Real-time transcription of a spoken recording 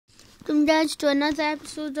Welcome guys to another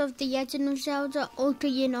episode of the Legend of Zelda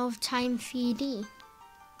Ocarina of Time 3D.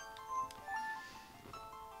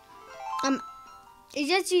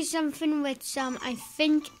 It's actually something which I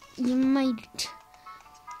think you might.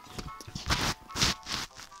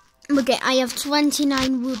 Okay, I have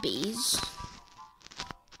 29 rubies.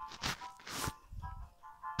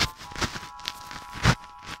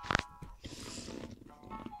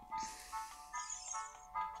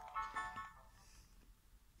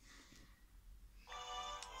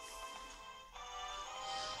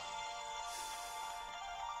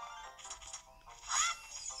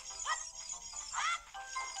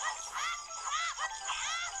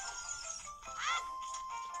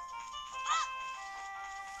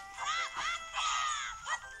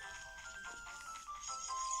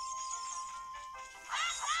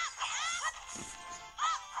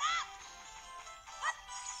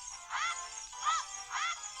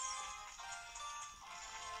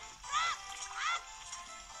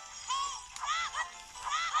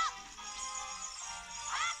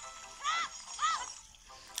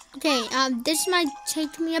 Okay, this might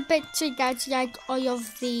take me a bit to get like all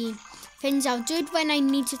of the things. I'll do it when I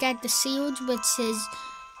need to get the seals, which is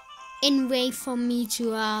in way for me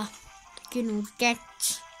to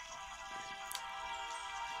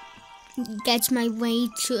get my way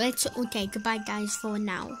to it. Okay, goodbye guys for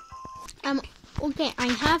now. Okay, I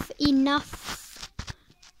have enough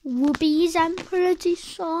rubies, I'm pretty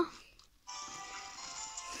sure.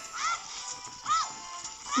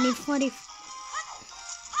 I need 40.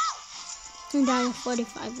 Down to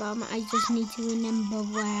 45. I just need to remember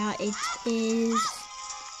where it is.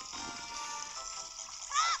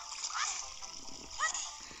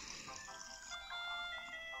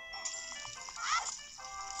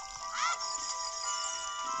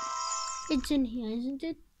 It's in here, isn't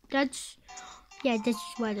it? That's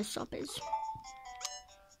where the shop is.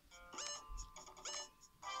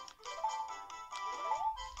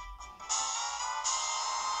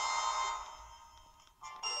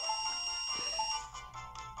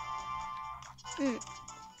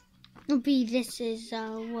 Maybe this is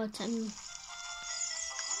what I'm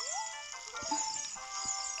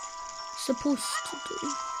supposed to do.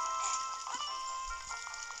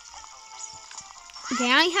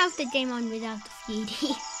 Okay, I have the game on without the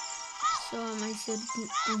 3D, so I should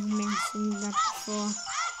have mentioned that before.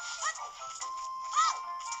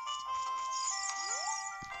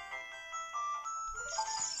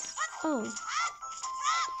 Oh,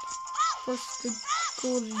 supposed to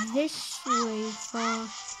go this way for.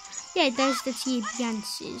 Yeah, there's the two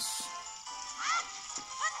branches.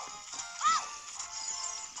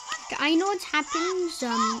 I know what happens.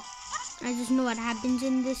 I just know what happens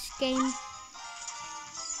in this game.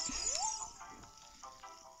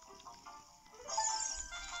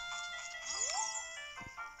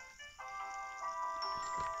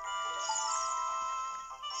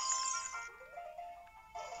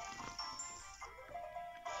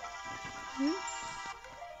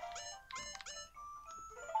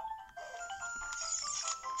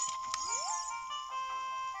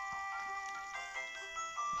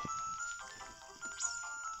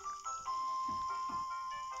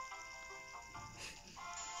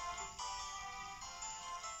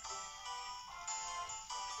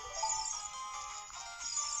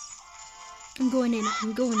 I'm going in.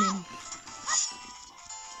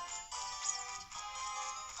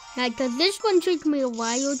 Like, this one took me a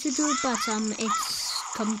while to do, but it's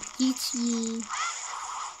completely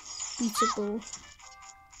beatable.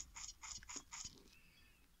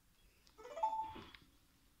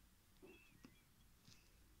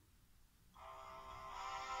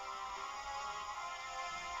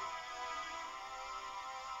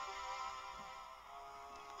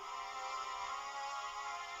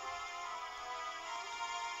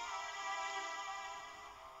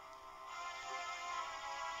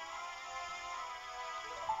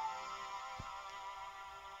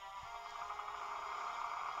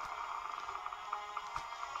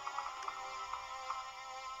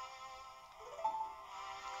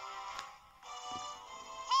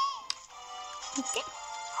 Okay.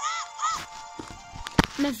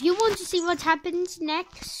 And if you want to see what happens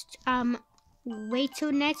next, wait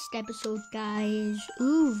till next episode, guys.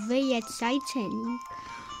 Ooh, very exciting.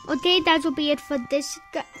 Okay, that will be it for this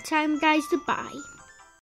time, guys. Goodbye.